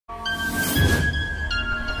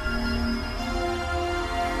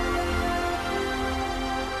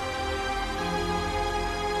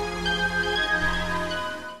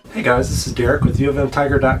Hey guys, this is Derek with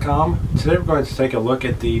UofMTiger.com. Today we're going to take a look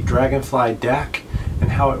at the Dragonfly DAC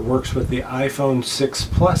and how it works with the iPhone 6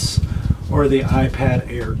 Plus or the iPad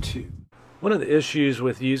Air 2. One of the issues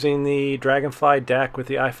with using the Dragonfly DAC with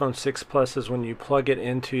the iPhone 6 Plus is when you plug it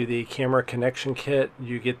into the camera connection kit,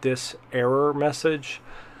 you get this error message,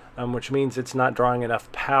 which means it's not drawing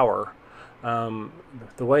enough power. The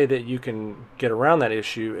way that you can get around that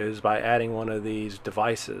issue is by adding one of these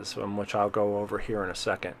devices, which I'll go over here in a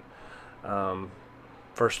second.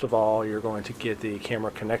 First of all, you're going to get the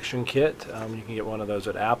camera connection kit. You can get one of those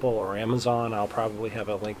at Apple or Amazon. I'll probably have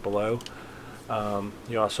a link below.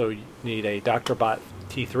 You also need a Dr Bott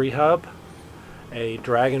T3hub, a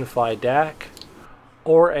Dragonfly DAC,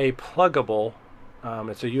 or a Plugable.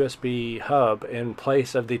 It's a USB hub in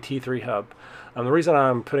place of the T3hub. The reason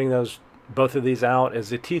I'm putting both of these out is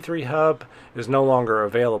the T3hub is no longer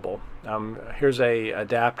available. Here's a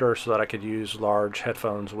adapter so that I could use large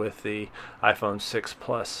headphones with the iPhone 6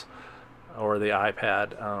 Plus or the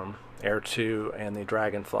iPad Air 2 and the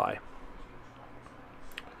Dragonfly.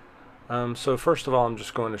 So first of all, I'm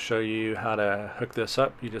just going to show you how to hook this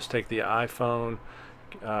up. You just take the iPhone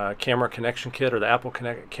camera connection kit or the Apple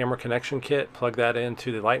camera connection kit, plug that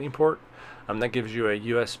into the Lightning port. That gives you a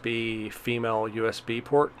female USB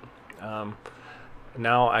port.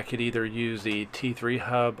 Now I could either use the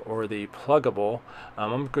T3hub or the Plugable.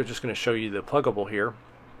 I'm just going to show you the Plugable here.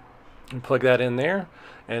 You plug that in there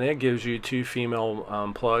and it gives you two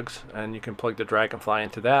female plugs, and you can plug the Dragonfly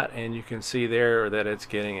into that, and you can see there that it's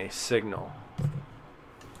getting a signal.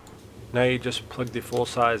 Now you just plug the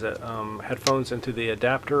full-size headphones into the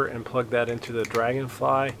adapter and plug that into the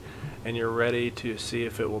Dragonfly, and you're ready to see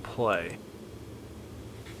if it will play.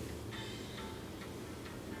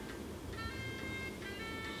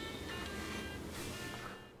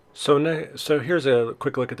 So here's a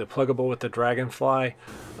quick look at the Plugable with the Dragonfly.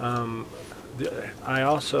 I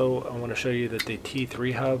also want to show you that the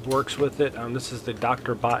T3hub works with it. This is the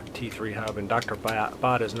Dr Bott T3hub, and Dr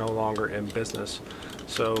Bott is no longer in business.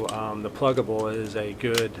 So the Plugable is a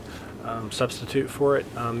good substitute for it.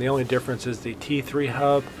 The only difference is the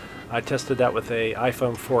T3hub. I tested that with a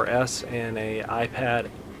iPhone 4S and a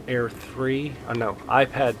iPad Air 3.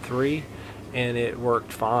 iPad 3. And it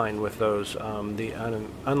worked fine with those.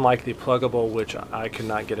 Unlike the Plugable, which I could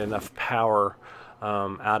not get enough power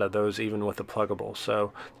out of those even with the Plugable.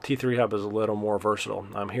 So T3hub is a little more versatile.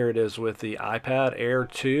 Here it is with the iPad Air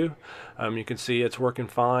 2. You can see it's working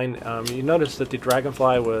fine. You notice that the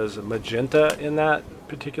Dragonfly was magenta in that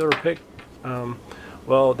particular pic.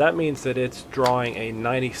 Well, that means that it's drawing a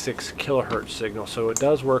 96 kilohertz signal, so it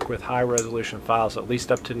does work with high resolution files, at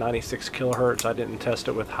least up to 96 kilohertz. I didn't test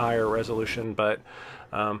it with higher resolution, but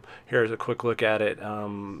here's a quick look at it,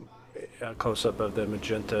 a close-up of the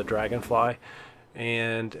magenta Dragonfly.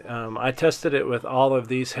 And I tested it with all of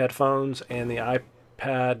these headphones and the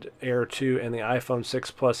iPad Air 2 and the iPhone 6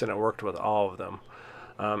 Plus, and it worked with all of them.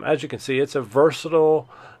 As you can see, it's a versatile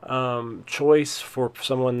choice for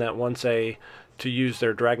someone that wants to use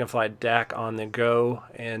their Dragonfly DAC on the go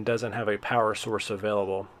and doesn't have a power source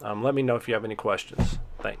available. Let me know if you have any questions.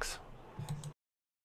 Thanks.